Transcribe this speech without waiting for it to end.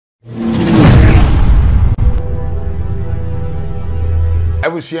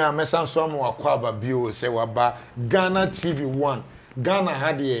Abusia mesan so am wakwa aba bio se waba Ghana TV 1 Ghana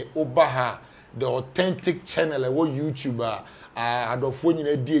had ye obaha the authentic channel wo YouTuber adofo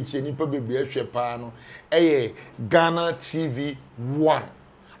nyina di echi nipa bebre ahwe pa no Ghana TV 1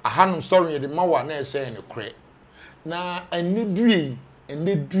 ahanum story de mawa na ese ne kre na enedue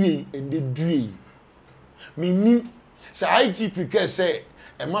mini sa IGP ke say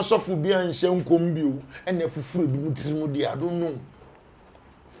e masofu bia nhyɛ nkom bio ene fufuru bi mutirimu di I don't know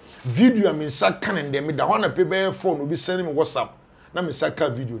video I mean sakan dem da wana pe be phone obi send me WhatsApp na me saka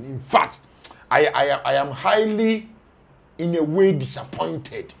video in fact I am highly in a way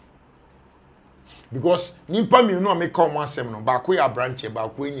disappointed because nimpa me no make come asem no ba ko ya branch ba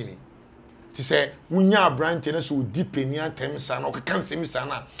ko nyini ti say wunya branch na so deep ni atem sa na o kan sem sa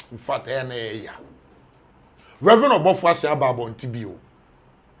na in fact na ya Rev Obofour ase ababo ntibio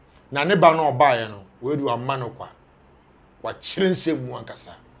na ne ba na oba ye no we do amano kwa wa chirense mu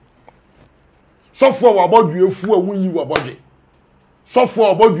ankasa sofo wa boduefu a wunyi wa bodwe sofo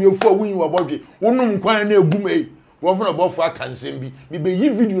wa boduefu a wunyi wa bodwe wonum kwan na egum ei Rev Obofour akansem bi me be yi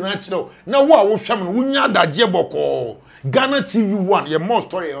video na kire na wo a wo hwam no wunya adaje boko Ghana TV 1 ye more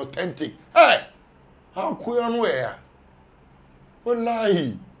story authentic how cool no ya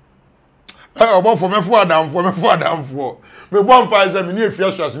wallahi Obofour me fu adamfo me bon pa say me ni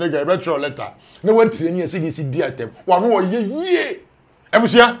efiaso ne ga be tro letter na wantire ni ese di item wa no ye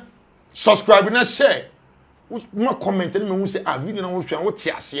ebusia subscribe na share ma comment ni me hu say video na wo hwa wo ti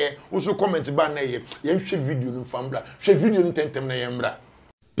ase wo so comment ba na ye hwe video no fambra hwe video no tentem na ye mbra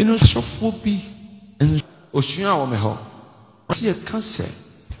me no sofo bi osua wo me ho ti e kan se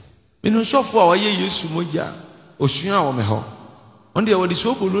me no sofo a wa ye Yesu moja osua wo me ho on de wo di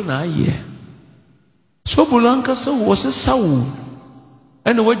sobolo na aye sobolo anka so wo se sawu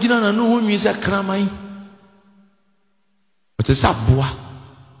ene wagina na no ho nwi se kramai o te saboa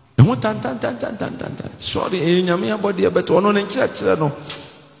no tan sorry nyame abode beto ono ne nkyerɛkyerɛ no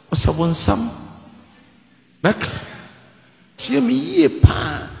osabon sam mek tie mi yie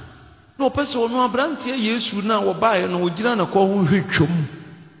pa no pese ono abrantie Yesu na wo baaye no ogina na ko ho hwetwom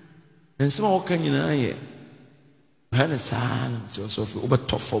nsema wo kan nyina ye hana sana so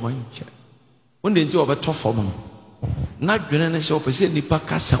obeto fo manche wonde nti obeto fo mo na dwene ne se opese nipa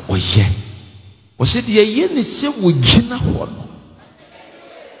kasa oye o se de ye ne se wo gina ho no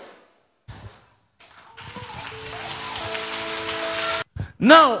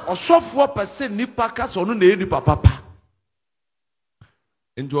now osofo pese nipa kasa ono na nipa papa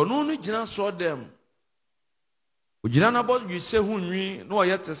nti ono no gina so dem o gina na bo yise hu nwi na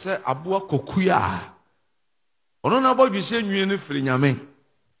oye te se aboa kokuya ono na bo yise nwi ne firi nyame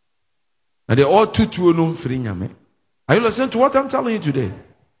and they all tutu no firi nyame. Are you listening to what I'm telling you today?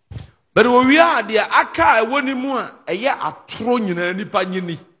 But when we are there aka woni mu a eye atoro nyina nipa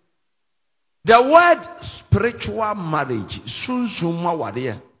nyini. The word spiritual marriage sunsuma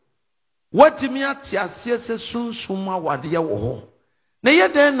wade. What me atiase se sunsuma wade wo ho. Na ye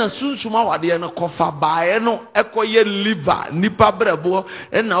den na sunsuma wade no kofa baaye no ekoye liver nipa brebo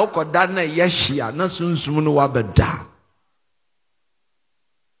e na okoda na ye hia na sunsum no wabeda.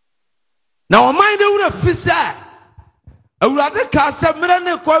 Na o mind e wura fisa awurade ka se mere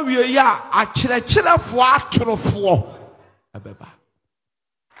ne kwa wie ya akyerɛkyerɛfo atorofo abeba.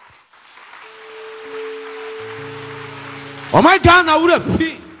 Oh my God, na wura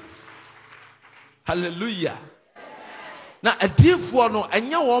fi. Hallelujah. Na adifo no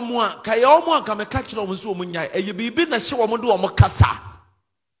enya wo mo a ka ye wo mo aka me ka kyerɛ wo so wo nya eye bibi na hye wo mo de wo kasa.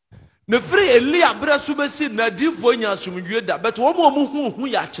 Na firi Elia bra so besi na adifo nya asomdwe da but wo mo hu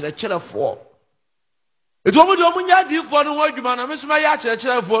ya kyerɛkyerɛfo. Etu wo de wo nya adifo no ho adwuma na me so ma ya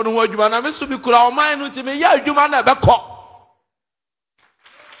kyerɛkyerɛfo no ho adwuma na me so bi kura o man no ti me ya adwuma na be kɔ.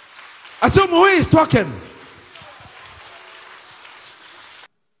 Asem who is talking?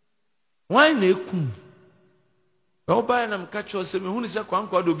 Why na ekum? Oba na mkacho se me hunu se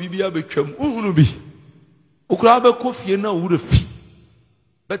kwankwa do bibia betwam. Uhunu bi. Okura be kofie na wura fi.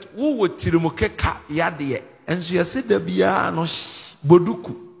 But wo wotirimu keka yade enso yese da bia no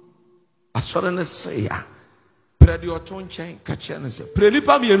boduku. Asore ne se ya. Pre de oton chen ka che ne se. Pre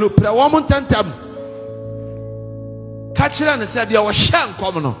lipa me no pre wo mo tantam. Ka kire ne se de wo hye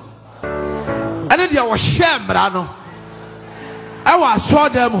nkom no. Ene de wo hye mra no. E wa so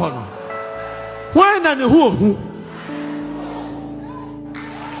dem ho no. Why na ne hu?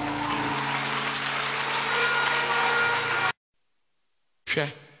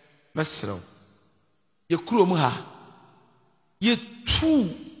 Hwe mesro ye kurom ha ye tu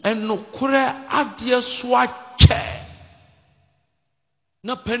enokore ade so ache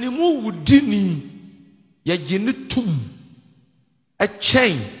na panimu wudini ye gine tum a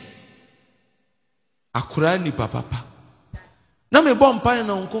chain akura ni papa na me bɔ mpan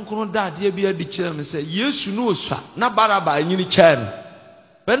na nkonkono da ade bia di kyerɛ me sɛ Yesu no osua na baraba anyini kyɛ no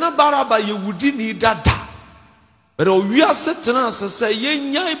bɛ na baraba ye wudi ni dada bɛ o wiase tena sɛ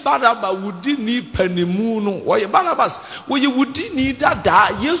yenya baraba wudi ni panimu no wo ye barabas wo ye wudi ni dada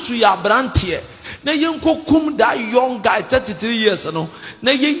Yesu ya brantie na yenkokum da young guy 33 years no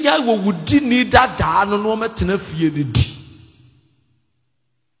na yenya wo wudi ni dada no no metena fie ne di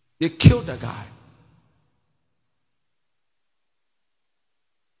they killed the guy.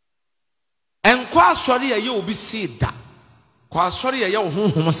 And kwa sorry ye obi see da. Kwa sorry ye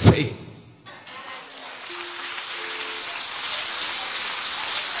honhom say.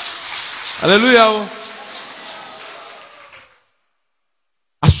 Hallelujah.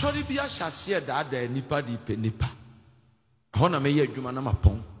 Asori bi ahase da da nipa di pe nipa. Ho na me ye adwuma na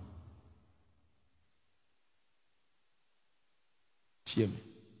mapon. Tie me.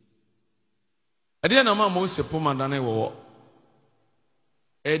 Ade na ma mo se poma da na wo.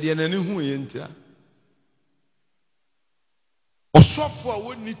 Ede na ne hu ye ntia. Osofo a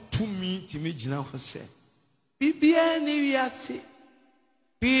woni tumi timi gina ho se. Bibia ni wiase.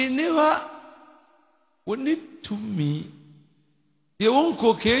 Bi ni wa woni tumi. Ye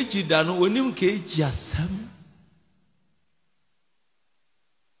wonko keji da no wonim keji asam.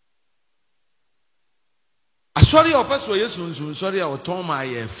 Asori opeso Yesu nsun sori a oton ma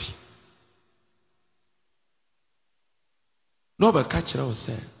ye fi. No be ka kire wo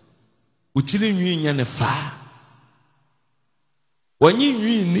se. Uchiri nwi nya ne fa. Wanyi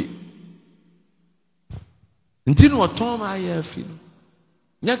nwi ni. Nti no oton ma ye fi no.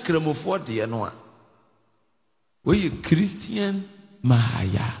 Nya kremofo de no a. Wo ye Christian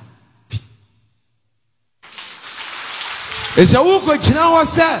Maya. Esa wo ko gina wo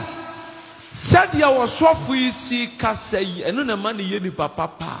se said ya wo sofo isi kasa yi eno na ma ne ye ni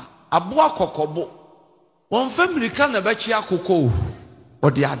papa abo akokobo won familika na be chi akoko o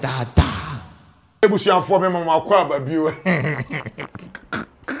de adada ebusuanfo me mama akwa babio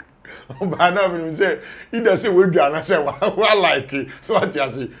ba na me say ida say we dua na say wa like so what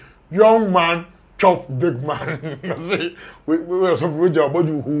you say young man chop big man. Say we so we job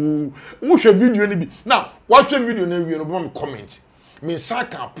who share video ni bi. Now, watch the video na we no comment. Me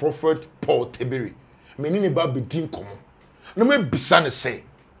saka Prophet Tebiri. Me ni ba bedin komo. No me bisa ne say.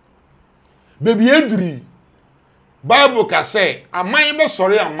 Baby edri. Bible ka say, aman be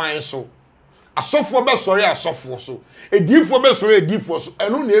sorry aman so. Asofo be sorry asofo so. Edifo be sorry edifo so.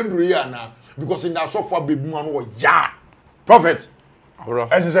 Eno na edru ya na because in that asofo baby man wo ja. Prophet Bro.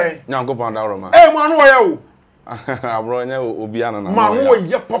 As you say, Nyango panda ro ma. Eh man wo ya o. Bro nya obi ana na. Man wo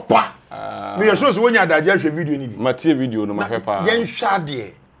ye papa. Me ye so wonya adaje hwe video ni bi. Matie video no ma hwe pa. Yen hwa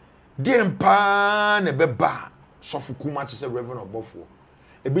de. De mpa na beba sofu kuma che se Rev Obofour.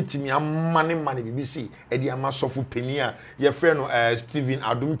 Ebetimi amane mane BBC e de ama sofu peni a ye frɛ no Prophet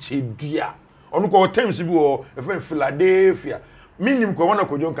Adom Kyei dua. Onu ko times bi wo e frɛ Philadelphia. Minim ko wona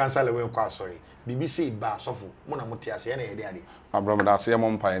kojo cancel we ko asori. BBC ba sofu mo na mote ase na ye de ade. Abraham da se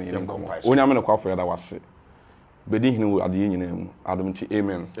mo mpa ni nko. Onya me ne kwafo ya da wase. Bedi hini wo ade nyina mu. Adom Kyei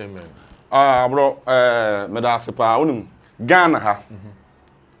amen. Amen. Bro me da se pa onum Ghana ha.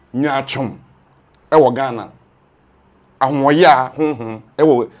 Nya atwom. E wo Ghana. Ahwoye a honhom e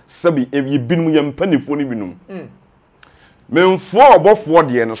wo sabi e binum ye mpanifo ni binum. Memfo Obofour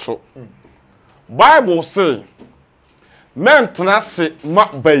de ne so. Bible say men tena se ma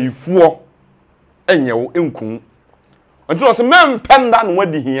bayifuo enyewo enkun. Nti se men penda no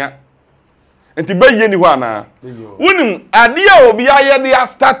wadi hia. Nti baye ni ho ana. Wonim ade a obi aye de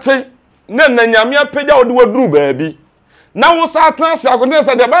starte na nyame apagya wo de waduru baabi. Na wo sa tena se akonde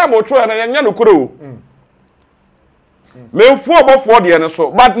se de Bible tro na nya no koro o. Memfo Obofour de ne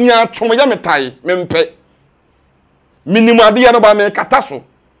so but nya twom ya metai mempe. Minim ade ya no ba me kata so.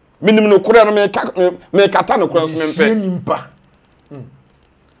 Minim no koro no me kata no koro so mempe.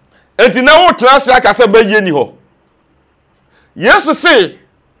 Enti na wo tena se aka se baye ni ho. Yesu say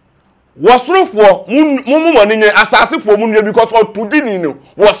wasorofo mumumani nye asasefo mu nua because otudini no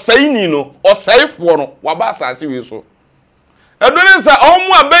wosaini no osaifo no waba asase we so edone sa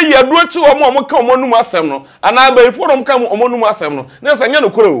omu abayi aduachi omu ka omonum asem no ana abayifo no ka omonum asem no na sa nya no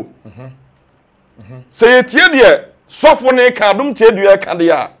kore o se yetie de sofo ne ka Adom Kyei dua ka de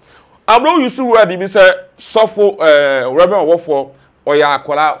ya abro yusu word bi se sofo Rev Obofour oya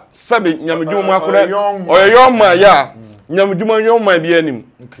akora sabe nyamedwum akora oyoma ya nyamedwum nyoma bi anim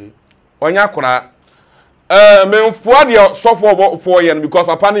Okay. Onya kora memfo de sofo Obofour yen because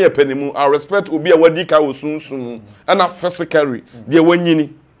papa ne ye panimu I respect obi a wadi ka osunsun na physically de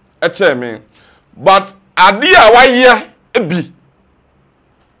wanyini e che me but ade a waye bi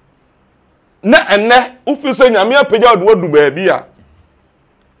na enne ufi se nyame apagya do wadu baabi a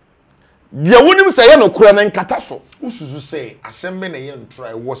de wonim se ye no kura na nkata so ususu say asembe na ye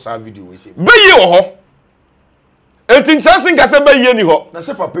ntry WhatsApp video we say be ye wo ho enti chansi nkase be ye ni ho na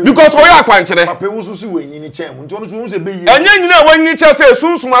se papa because wo ya kwankyere papa ususu we nyini chen mu nti ono so se be ye enye nyina wanyi che se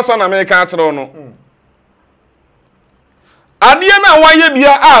sunsum aso na me ka kyere no ade na waye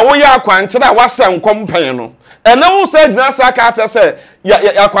bia a wo ya kwankyere a wasa nkompan no ene wo se gyina sa ka kyere se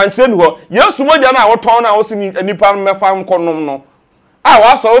ya kwankyere ni ho yesu moja na wo ton na wo si nipa mefa nkonom no a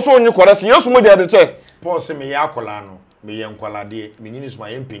waso wo so onyi kore se yesu moja de che Paul se me ya akola no me ye nkwala de me nyini so ma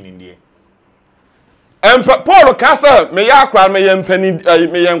ye mpeni de Paul kasa me ya akwa me ye mpani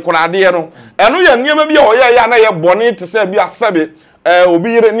me ye nkurade no eno ye niam bi o ye ya na ye bone te se bi asabe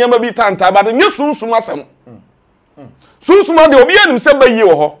obi yire niam bi tanta ba de nyesunsum asem sunsum de obi ye nim se baye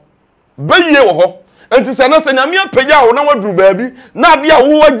wo ho enti se na se nyame apagya wo na waduru baabi na de a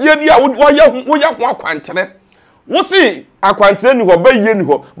wo wagie de a wo ye ho akwankyere wo si akwankyere ni ho baye ni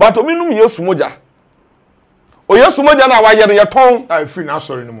ho but obi num yesu moja o yesu moja na wa ye no ye ton I free na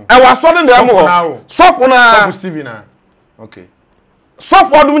sorry no mo e wa so de dem ho sofo na Stevie na okay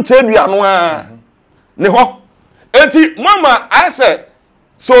sofo Adom Kyei no a ne ho enti mama I say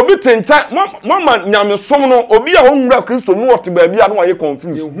so obi tenta mama nyame som no obi a onwura Kristo no wote ba bia no wa ye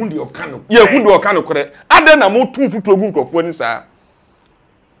confused ye hu de o ka no ye hu de o ka no kore ade na mo tun futu ogun krofo ni saa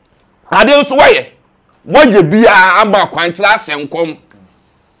ade nso waye bia aba kwankyere asenkom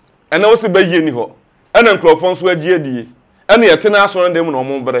ena wo se ba ye ni ho ena nkrofo nso agie die ena ye tena aso ndem no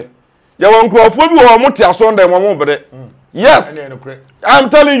mo bere ye won nkrofo bi wo mo te aso ndem mo bere yes I'm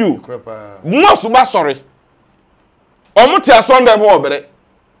telling you mo so ba sorry o mo te aso ndem mo bere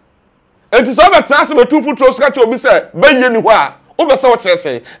enti so be tena se betu futuro ska che obi se ba ye ni ho a wo be se wo kire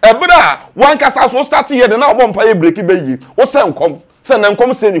se ebere a wan kasa so start ye de na wo mpa ye break ba yi wo se nkom se na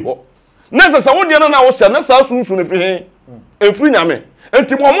nkom se ni ho na se wo de na wo se na sa sunsun ne fi efiri nyame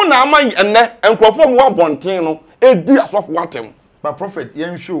enti mo na ama enne enkrofo mo abonten no edi asofo watem but prophet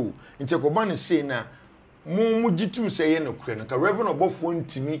yen show nche ko ba ne say na mo jitu say ye no kure no ka Rev Obofour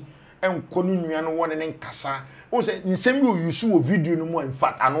ntimi enko no nua no woni ne nkasa o say nsem bi o yusu wo video no mo in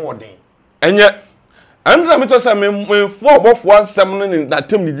fact ano odin enye andra me to say me for Obofour ansem no ni that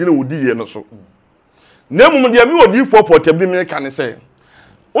tem ni gina wodi ye no so na mum de me wodi for Tebiri me ka ne say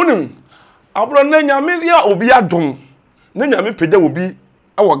onim abro na nyame ya obi adom na nyame peda obi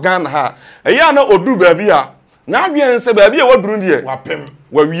awo Ghana ha eya na odu baabi a na adwen se baabi a waduru de wapem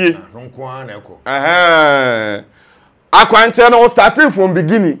wawie nko an na eko akwankyere no starting from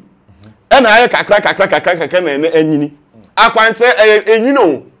beginning and aye kakra na anyini akwankyere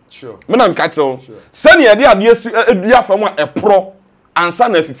enyino sure me na nkacho sani ye de adua fam a epro ansa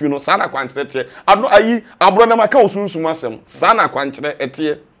na afifi no sa na akwankyere te ado ayi abro na maka osunsum asem sa na akwankyere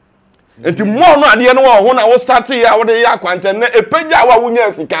ete enti mo no ade no wo na wo start ya wo de ya akwankyere na epagya wa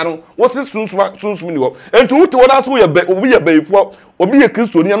wonya sika no wo se sunsum ni ho enti wuti wo da so ye obi ye baifo obi ye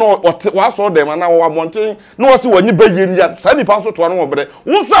Kristo ni no wa so dem na wo abonten na wo se wanyi baye nya sa ni pa so to no wo bere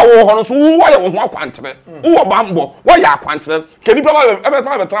wo so a wo ho no so wo ya wo ho akwankyere wo bambo wo ya akwankyere keni pa ba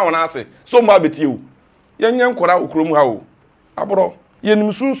betra wo na ase so ma betie wo ye nya nkora okrom ha wo aboro ye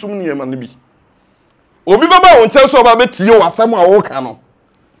nim sunsum ni ye ma ne bi obi baba wo nche so ba betie wo asem a wo ka no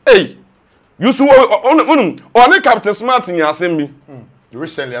you so on Captain Smart in assembly.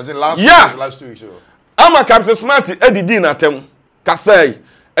 Recently, as in last 2 weeks ago. I'm a Captain Smart edidi na tem. Kasai.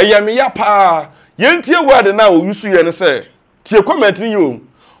 Eyame ya pa. Yentie word na o yusu ye ne say. Tie comment ni yo.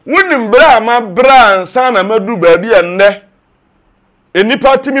 Wonim bra ma bra ansa na madu ba bi enne.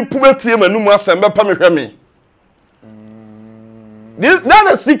 Enipa timi pubetie manum asem be pa me hwe me.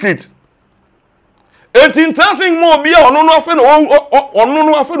 That's a secret. Etin tasing mo bia ono no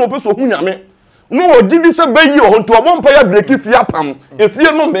afa no peso hu nyame no odidi se bayi o nto obompa ya break fi apam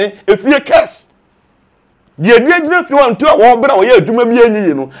efie no me efie kes die gina fi won to wo bra wo ya adwuma bi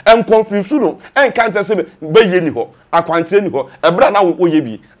anyi no en confuse no en kanta se bayi ni ho akwankyere ni ho ebra na wo ye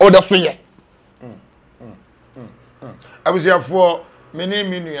bi o da so ye abusiafo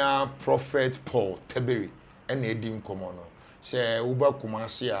menua Prophet Tebiri en edin komo no se uba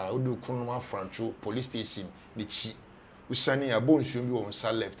kumasi a udu kunuma francho police station ni chi usani abonsuom bi on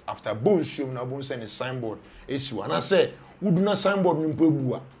sa left after bonsuom na bonse ni signboard esi ana say uduna signboard ni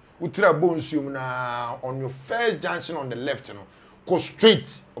mpebu a utira bonsuom na on your first junction on the left no go straight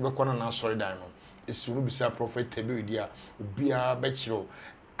obekona na sorry dan no esi unu bisa Prophet Tebiri dia obia be kiro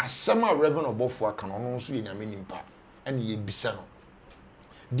asema Rev Obofour aka no no so ye nyame nimpa ene ye bisa no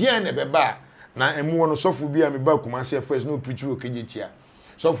dia na beba na emu no sofo bi a me ba kumase first no preach wo kejetia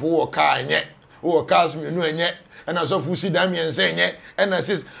sofo wo ka anye o cars me no enye and as of usi da me ense enye and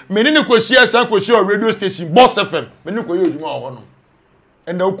says me ni ko share san ko share radio station Boss FM me ni ko ye odwuma ho no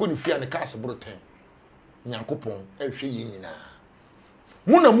and na ko ni fia ne cars broten nyankopon ehwe ye nyina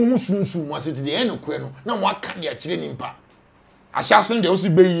mu na mu sunsun mu asete de ene ko no na mu aka de a kire nimpa ashasen de o si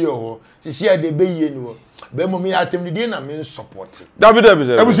beyi ho sisi a de beyi ni wo be mo me atem de na me support David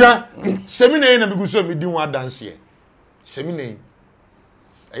abusia semina na bi so me di ho dance ye semina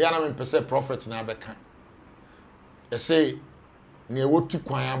eya na me pese prophet na abeka ese ne wotu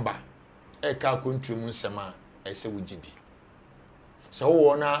kwan aba e ka kontrum nsema ese wugidi so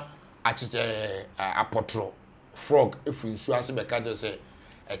wo na achiche apotro frog if you so ase beka je se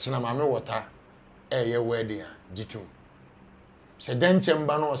e china mame water ye wedding jitu se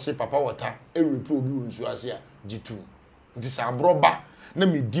denchemba no se papa water e repo obi wonsu ase a jitu nti sa abroba na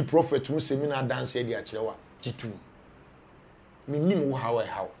me di prophet mu seminar dance e di a kirewa jitu me nim wo hawe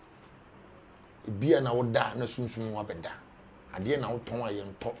haw bia na wo da na sunsun wo beda ade na wo ton aye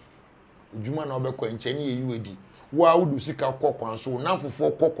nto odwuma na obekọ nche ne yeyi wedi wo a wodu sika kokwan so na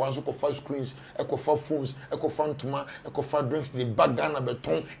fofo kokwan so ko fa screens e ko fa phones e ko fa ntuma e ko fa drinks the bag na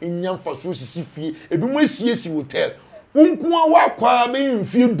beton enyam fa so sisi fie ebi mo asiesi hotel wonku a wa kwa be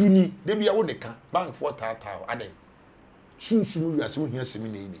mfie duni de bia wo de ka bank for tata ade sunsun wi ase wo hia semi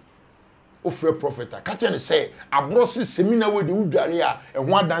na ibi ofre prophet ka che ne say abrosi semina we de wudware a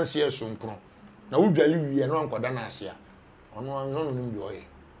ho adanse eso nkron na wudware wi no ankoda na ase a ono nim de oye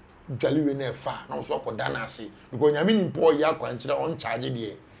wudware wi na efa na so akoda na ase because nyame ni mpo ya kwankire on charge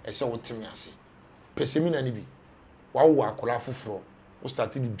de ese wotimi ase pe semina ni bi wa wo akola foforo wo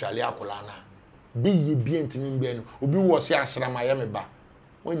start di dware akola na be ye bi ntimi mbe no obi wo se asrama ya meba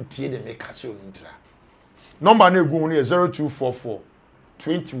won tie de me ka che o ntra number na egu ho ne 0244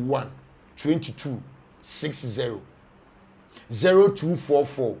 21 22 60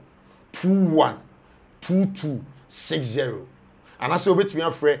 0244 21 22 60 and also obet me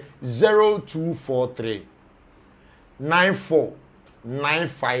afre 0243 94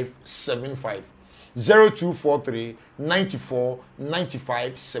 9575 0243 94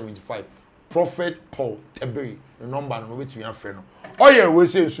 9575 Prophet Paul Tebiri the number no obet me afre no oye we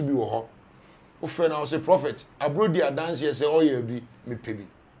say nsu bi wo ho o fe na o say prophet abrodi adanse ye say oye bi me pebi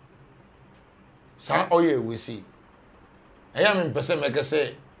sa oye we see eya me pese meke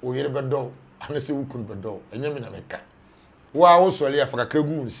se oyere bedo anese wukun bedo enye me na meka wa wo sole afaka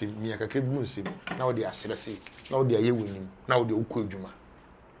kregu nsim mi aka kregu nsim na wo de asrese na wo de aye wonim na wo de ukọ adwuma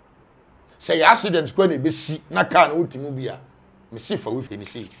say ya accident kwa na be si na car na wotimu bia me si fa we ni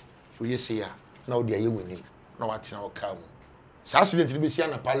si oye se ya na wo de aye wonim na watina wo car mu sa accident be si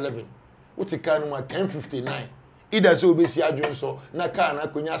na pa 11 wote car no 10:59 ida so obesi adwon so na car na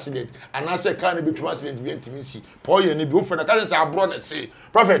konya accident anase car na betwa accident bi antimi si paul ye ne bi ofo na ka se abro na se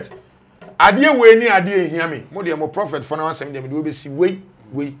prophet ade we ni ade ehia me mo de mo prophet for na wasem de me obesi we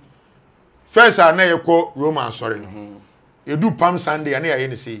first na ye ko roman sorry no edu palm sunday na ye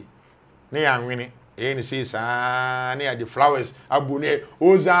ne sei na ya nwene ye ne sei sa na ya the flowers abu ne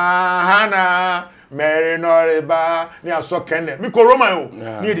ozahana mary noreba na aso kenne mi ko roman o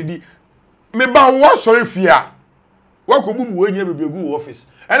na ye didi me ba wo sorry fia wako bubu wenye bebregu office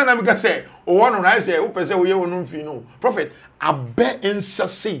ena na meka say o wono na say wo pese wo ye wonu mfi no prophet abe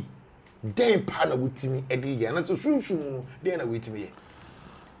ensase den pa na wutimi edi ya na so sunsun no den na wutimi ye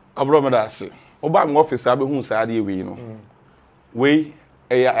abro meda ase oba ng office abe hu sa ade we no we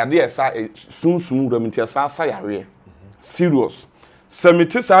ade esa sunsun ro mti asa asa yare serious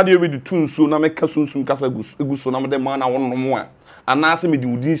semiti sa ade we di tunsu na meka sunsun kasa guso na me de ma na wono mo a anase me di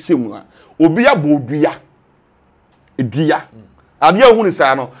udi hyemu a obi abodua edua ade a hu ni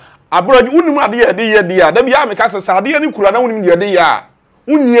sa no abro unim ade ye de ya da bia me kasa sa ade ni kura na unim de ya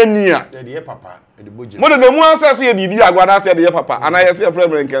unie ni a de papa de boje mo de mu asase ye di agwada se de papa ana ye se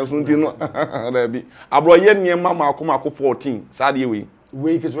frem renken so nti no da bi abro ye nie mama akoma 14 sa ade we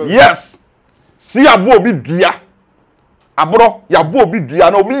yes si abo obi dua abro ya bo obi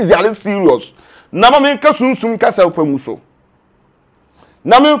dua na obi yare serious na ma me nka sunsun kasa famu so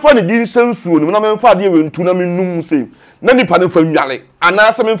na me mfa ne din sensuo no na me mfa de we ntu na me num se na nipa ne fa nwale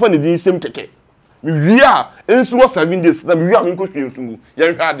ana se me mfa ne din sem keke me wia ensu 7 days na me wia me nkohwe ntungu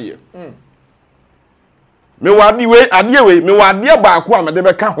ye hwa de me wade we ade we me wade ba ko a me de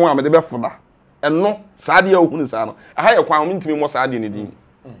be ka ho a me de be foda eno sa de ohunu sa no aha ye kwan me ntimi mo sa de ne din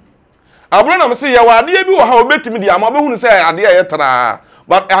abro na me se ye wade bi wo ha obetimi de ama be hunu se ade ye tra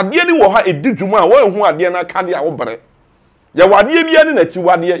but ade ni wo ha edidwuma a wo hu ade na ka de a wo bere ya wade bia ne nati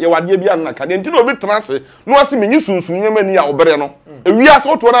wade ya wade bia na ka de nti na obi trase no ase menyi sunsun nyamani a obere no ewia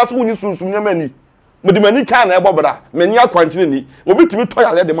so to na so wonyi sunsun nyamani mede mani ka na ebobra mani akwankyene ni obi timi to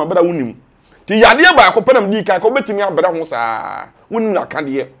yale de mabra wonim ti yade ba ko penam di kan ko betimi abere ho saa woni na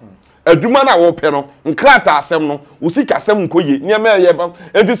kade adwuma na wo pe no nkrata asem no usika asem nkoye nyema ye ba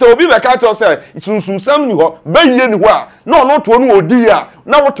enti se obi be ka to se sunsun sam ni ho bayiye ni ho a na ono to no odi a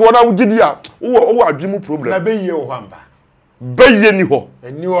na wo to na wo gidi a wo adwimu problem na bayiye wo hamba bayiye ni ho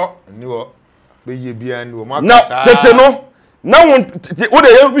ni ho bayiye bia ni ho ma na tete no na wo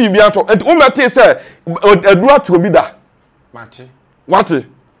de ye bia to enti wo mate se adu ato obi da mate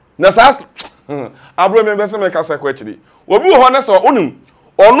na sa abro me bese me ka sa kwa chiri obi wo ho na so onim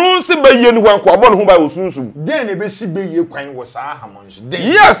onu se bayiye ni ho anko abo no ho ba osunsum den ne be si bayiye kwan wo saa hamonso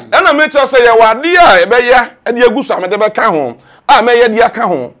den yes na me tell say ye wade a be ya e de agusu amede be ka ho a me ye de aka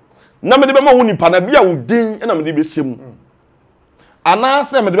ho na me de be ma wo nipa na bia wo din na me de be sem ana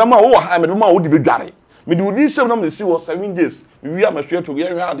se me de be ma wo ha me de be ma wo de be dware me de wo din sem na me si wo 7 days me wi amahwe to ye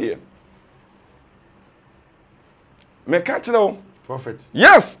hwa de me ka kire prophet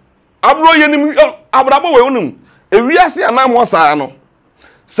yes abro ye nim abrabo we wonum ewi ase anam wo saa no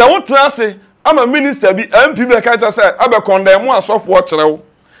se wo trase ama minister bi MP be ka kire say abe condemn asofo kirewo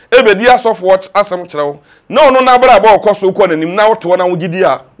ebe di asofo asem kirewo na ono na abrabo okoso ko nanim na wo to na wo gidi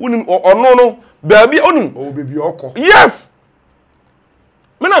a wonim ono no baabi onum o bebi okọ yes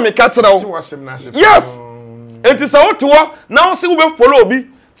me na me ka kire wo yes enti se wo to na wo se wo be follow obi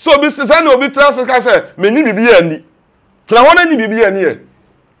so obi se say na obi trase ka say meni bibi ya ni tra wona ni bibi ya ni e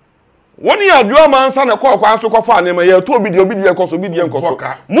woni adua mansa na kwa so kofa ne ma ye to obi di ekoso obi di enkoso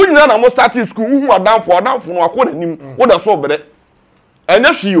munyina na mo start school hu adanfo no akọ nanim wo da so bere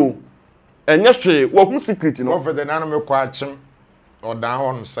enya hwio enya hwe wo hu secret no prophet na no me kwa achim odan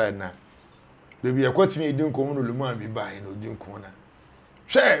ho no side na baby ekwatini edi nkomo no lumu abi ba he no edi nkomo na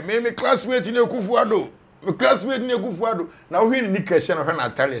hwe me classmate ne Kufuado me classmate ne Kufuado na wo hwe ni kese no hwe na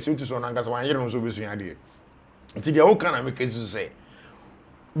tale se utu so na ngasa wan yere no so besu ya de nti de wo kana me kesi say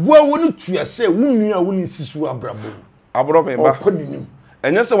wo woni tua se wunnu a woni sisu abrabo abro me ba okonim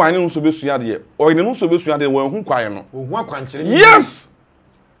enye se wan ne so besu ya de o ne no so besu ya de wo hu kwae no o hu akwankyere yes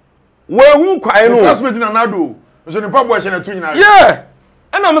wo hu kwae no classmate na nado so ne pabo ehye na tu nyina yeah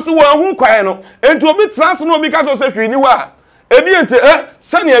ena me se wo hu kwae no enti obi trans no obi ka to se hwi ni wa ebi ente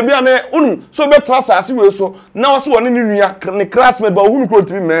sani ebi ane unu so be trans ase we so na wo se woni ni nua ne classmate ba ohunu ko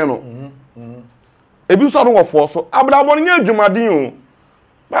ntimi men no ebi so no wo fo so abrabo nya adwumaden o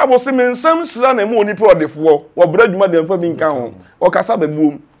Bible say me nsam sira na mo onipa odefo wo bra adwumaden fa bi nka ho wo kasa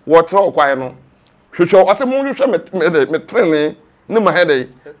babuom wo tra okwae no hwehwe ase mo hwehwe me trene ne ma hede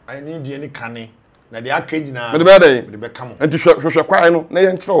I need any kane na de akagina me be dey me be kamo enti hwehwe kwae no na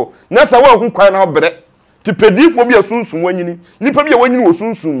ye nkyerɛ na sa wo hu kwae na obre ti pedifo bi asunsun wanyini nipa bi wanyini wo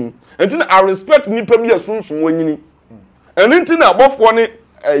sunsun enti na I respect nipa bi asunsun wanyini enti na abofo ne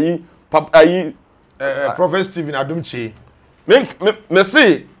ayi Prophet Adom Kyei me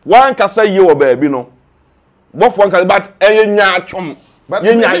say one kasa ye wo baabi no bofo nka but eye nya atwom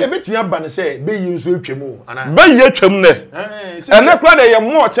ye nya e betumi aba ne say be yi nso atwam ana be yi atwam ne ene kra de ye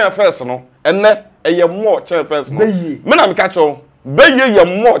mo chen first no ene ye mo chen first no me na me ka cho be ye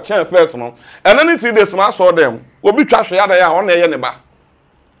mo chen first no ene ni 3 days ma so dem obi twa hwe ya da ya o na ye ne ba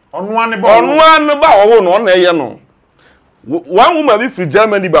onu ane ba wo no na ye no one woman bi fi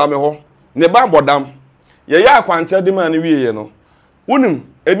Germany ba me ho ne ba bodam ye ya akwanche de ma ne wiye no wonim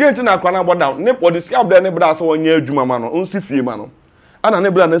edi enti na akwana bodam ne podisi abda ne bra so wonya adwuma ma no onsi fie ma no ana ne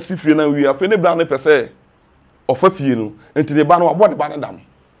bra na si fie na wiye afi ne bra ne pese ofa fie no enti ne ba no abode ba ne dam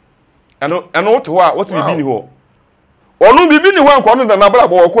eno to ho a woti bibi ni ho onu bibi ni ho anko no na bra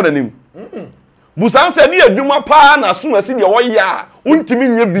bo wo nanim busan se ni adwuma pa na so asi de wo ya untimi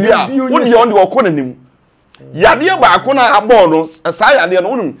nya bia wodi ye on de wo nanim yade ba akona abo no sa yade no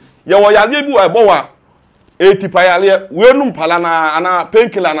wonim ye wo yade bi wo ebo wa etipa yale wenum pala na ana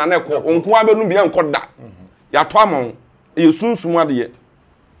painkiller na neko onko abenu bia nkoda ya to amon e sunsun ade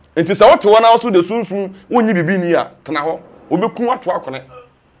enti se woto na so de sunsun wonyi bibi ni a tena ho obeku ato akone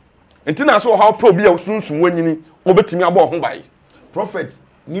enti na so how pro bia sunsun wanyini obetimi abo ho bai prophet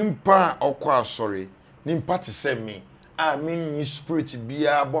nimpa okwa asori nimpa te se me a me ni spirit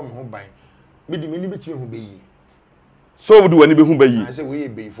bia abo me ho bai me di me ni betimi ho bayi so wodu wani be ho bayi I say we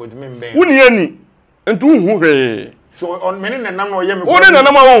bayi for me mbe woni ani enti hu hwe so on me ne nam na oye me ko ne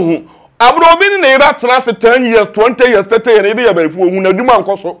nam a hu abro bi ni ira trans 10 years 20 years 30 years e be ya barifu hu na duma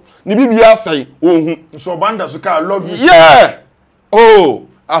nkoso ni bibia asai hu so banda so ka I love you yeah oh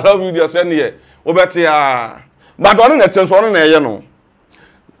I love you dear say ne obeti a but on na tenso on na ye no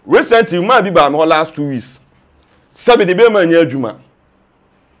recently ma bi ba me last 2 weeks sabi de be ma nya adwuma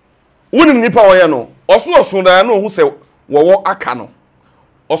woni nipa wo ye no oso da na hu se wo aka no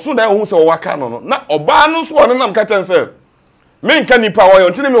oso da hu se wo aka no na oba no so on nam ka ten se me nka nipa wo yo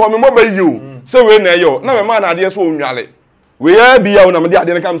ntine me ho me mo ba yi o se we na yo na me ma na ade so onwale we ya bia wo na me de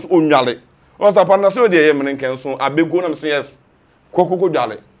ade na kam so onwale o sa pa na se o de ye me nkan so abego na me se yes kokoko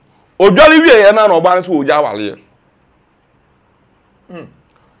dwale odwale wie ye na oba ne so ogya wale ye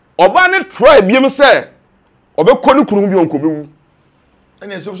oba ne try biem se obekọ ne kunu bi onko bewu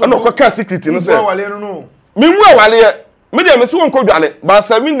ene se so no ko ka secret no se wale no me mu wale ye me de me se onko dwale ba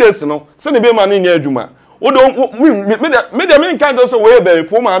 7 days no se ne be ma ne nya adwuma o do me de me nkan do so we be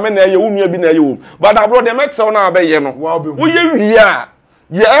fo ma me na ye wonua bi na ye wo but abro de me tsew na be ye no wo ye wi a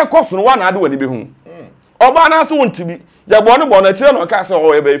ye ekoso no wa na ade wani be hu oba na so wontibi ya bo na kire no ka se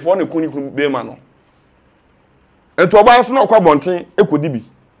o ye be fo ne kunu be ma no ento oba so na kwa bonten ekodi bi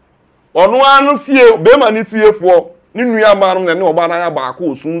ono anu fie be ma ni fie fo ni nua ma no ne oba na ya ba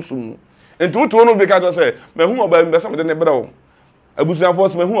ko sunsun ento to no be ka to se me hu oba be se me de ne bra o abusuan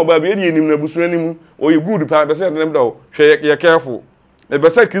force me hu oba be edi enim na abusuan nim o ye good pa be se de ne bra o hwe ye careful e be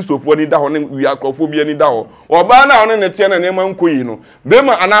se kristofo ni da ho ne wi akrofo bi ani da ho oba na ono ne tie na ne ma nkoyi no be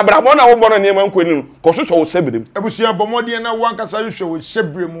ma ana bra bo na wo bo na ne ma nkoyi no ko so wo sebedem abusuan bomodien na wan kasa hwe wo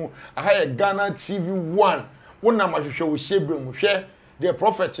shebre mu aha ye Ghana TV 1 wona ma hwe wo shebre mu hwe the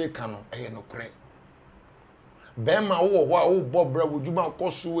prophet ka no eye no kure be ma wo ho a wo bobra woduma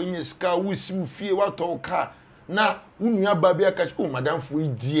koso onye ska wo sim fie wato ka na unua ba bia ka o madam fo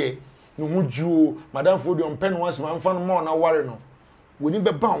idie no hujuo madam fo de on pen once man fa no mo na ware no woni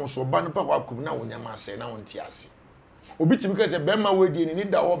be ba won so ba no pa kwakum na wonya ma se na wonti ase obi timi ka se be ma we die ni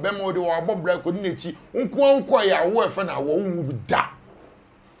da ho be ma wo de wo abobra ko ni nechi nko ya wo efe na wo wu bi da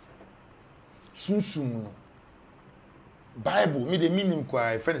sunsum no Bible me the meaning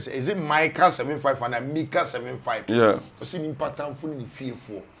kwa efe say is it Micah 7:5 and Micah 7:5 yeah o si ni pattern fu ni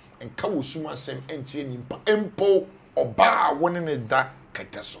fiefo enka wo suma sem enchire ni mpa empo oba woni ne da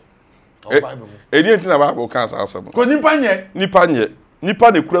kakaso o Bible mu edi entina Bible kan sa asem ko nipa nye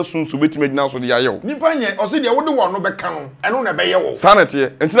nipa ne kura sunsu betime gina so de yaye nipa nye o si de wo de wo no be ka no eno na be ye wo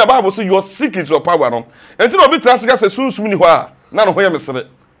sanete entina Bible so your secret of power no entina obi transika se sunsu ni ho a na no ho ye mesere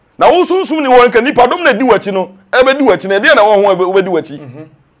na wo sunsu ni wo nka nipa dom na di wachi no e be di wachi na de na wo ho e be di wachi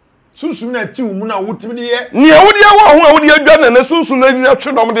sunsu na ti mu na wo timi de ye ni wo de wo ho wo de adwa na sunsu na ni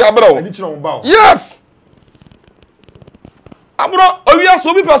atwe dom de abra wo ani chi no ba o yes abro owi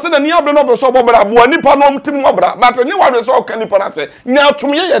aso bi pese na ni abro no be so bobra bo nipa no mtim obra but ni wa so ka nipa na se nya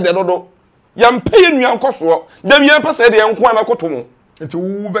atom ye de dodo ya mpe ye nua nkoso da bi en pese de enko na kotomo nti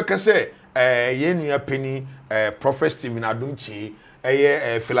wo be kese ye nua peni Prophet Adom Kyei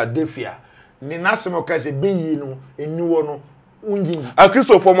Philadelphia ni nasemo ka se beyi no eniwo no unjin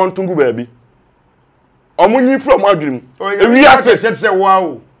akrisofo montungu baabi omunyi from adwim ewi ase se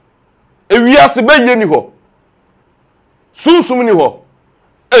wow ewi ase beyi ni ho sunsum ni ho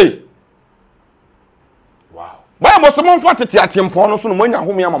wow ba mo se mon fa tete atempon no so no manya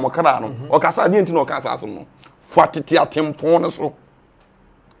home ama mokara no o kasa de enti no kasa asem no fa tete atempon no so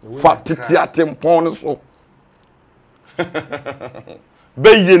fa tete atempon no so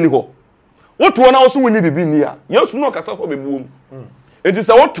beyi ni ho woto na wo so woni bibi ni a yesu no kasa ho bebuom enti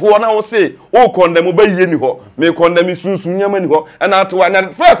se woto na wo se o condemn beyi ni ho me condemn sunsum nyama ni ho na ato na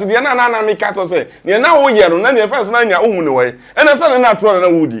first de na me kasa se ne na wo ye no na ne first na nya ohun ni wo e na se na ato na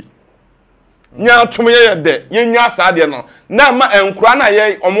wudi nya atom ye de ye nya asa de no na ma enkura na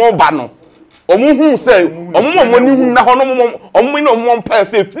ye omo ba no omo hu se omo ni hu na ho no omo ni omo mpa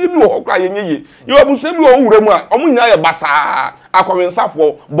se fi bi ho kra ye nye ye abusu bi ho wura mu a omo nya ye basa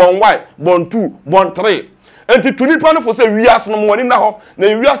akwensafo bon 1 bon 2 bon 3 enti tunipa no fo se wiase no mo ni na ho na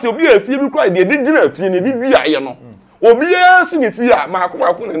wiase obi afie bi kra de gina afie ne di dua ye no obi esi ni fie a ma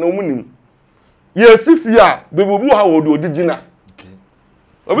akoma na omo nim ye si fie a bebubu ha wo do gina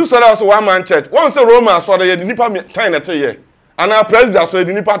obi so na so one man church won say Roma so ye di nipa 10 na te ye ana president so ye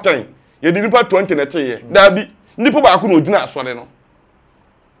di nipa 10 ye di nipa 20 na te ye da bi nipa ba ko no gina asore no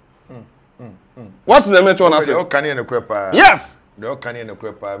what the matter na say o kan ye na krepa yes they all can in the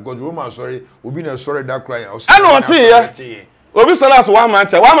crepa because Roma sorry obi na sorry that cry o say no te ye obi so na so one man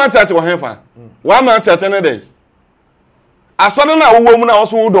church wo hefa one man church na dey asore na wo mu na wo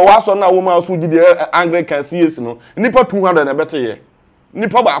so do wa so na wo ma so gidi Anglican CS no nipa 200 na bete ye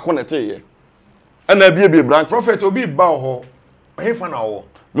nipa ba ko na te ye ana bie branch prophet obi ba ho hefa na wo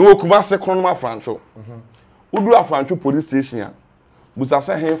me wo kuma se krono ma francho udu afrancho police station a busa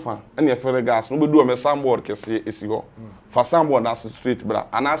se hefa na efere gas no bedu o me sandboard kese esi ho fa sandboard na street bra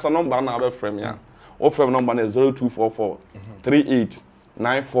anasa number na be frame ya o frame number na 0244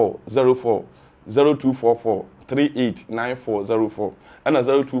 389404 0244 389404 and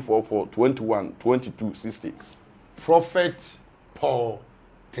 0244 21 22 60 Prophet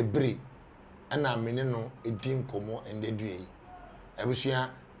Tebiri ana meneno edin komo ende due Ebusua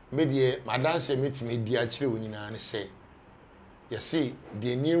me de madanse metime di a kire wonyina ne se yesi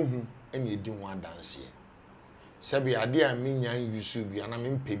de niehu ene edi ho adanse sebi ade a menyan yusu bi ana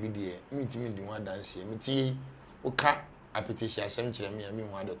mempe bi de mentime di ho adanse meti oka apetitia asem kire me a me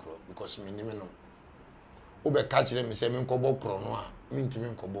ho adekro because me nime no obe ka kire me se me nkobo kro no a mentime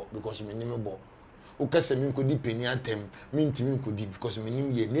nkobo because me nime bo ukase me nkodi peni atem mentime nkodi because me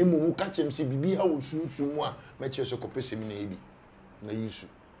nim ye na emu ka kire me se bibi a wo sunsumu a me kire so kopese me na ebi na yusu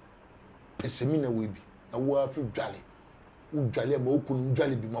esemina we bi na wo afi dwale wo dwale ma okunu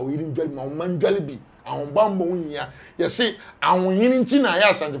dwale bi ma wo yiri dwale ma wo man dwale bi ahon bambo wonyia ye se ahon yin nti na ya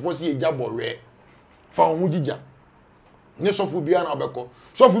asantefo se ye jabore fa wo jija ne sofu bia na obeko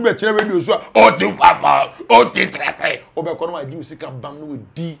sofu be kire radio so o ti fafa o ti tretre obeko no agi usika bam no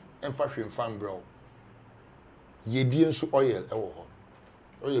di emfa hwemfam bro ye di enso oil e wo ho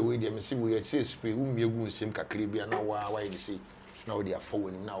oye we di me se wo ye se spray wo miegu nsem kakre bia na wa ye se na wo di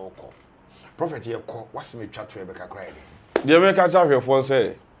afọ na wo ko Prophet ye ko wase me twa to e be kakra ide de me ka cha hwefo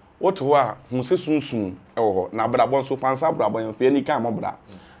se woto a hu se sunsun e wo ho na brabon so fansa brabon fe ni kan mo bra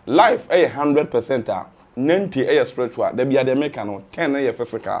life 100% a 90 spiritual da bia de me ka no 10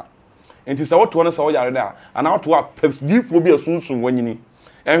 physical enti se woto no se wo yare da ana woto a difo bi sunsun wanyini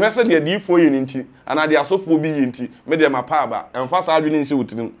enhwe se de difo ye ni nti ana de asofo bi ye nti me de ma pa ba emfa sa adwene nse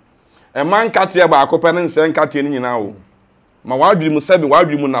wutinim e man katie ba akope ne nse nkatie ni nyina wo ma wadwiri sebe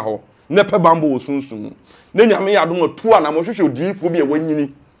wadwiri na ho ne pe bambo wo sunsun ne nyame ya do tu ana mo hwehwe odifo bi e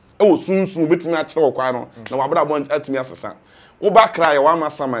wanyini e wo sunsun betimi a kire wo kwa no na wabra bon atimi asesa wo ba kra ye wa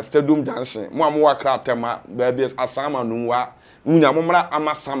masama stadium junction mo am wa kra tema ba bi asama no wa munya mo mra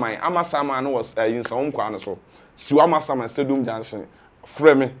amasama no was yinsa wo kwa no so si wa masama stadium junction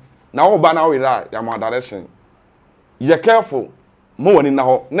frame na wo ba na we ra ya mo direction ye careful mo woni na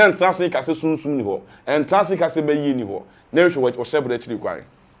ho na ntase kase sunsun ni ho ntase kase be yi ni ho na hwe wo sebra chiri kwai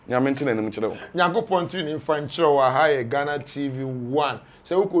nyame ntine ne mkire ho Nyankopon ntine ni mfa nkyire wa ha ye Ghana TV 1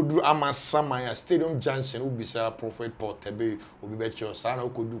 se wo kodu amasama ya stadium junction ubisa Prophet Tebiri obi be che sa na wo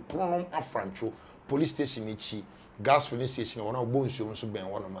kodu pronom afrancho police station ni chi gas filling station wona bo nsuo so ben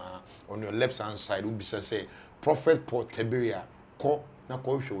wona ma on your left hand side ubisa say Prophet Tebiri ko na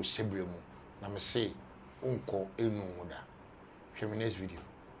ko hwe wo sebre mu na me say unko enu muda. Next video.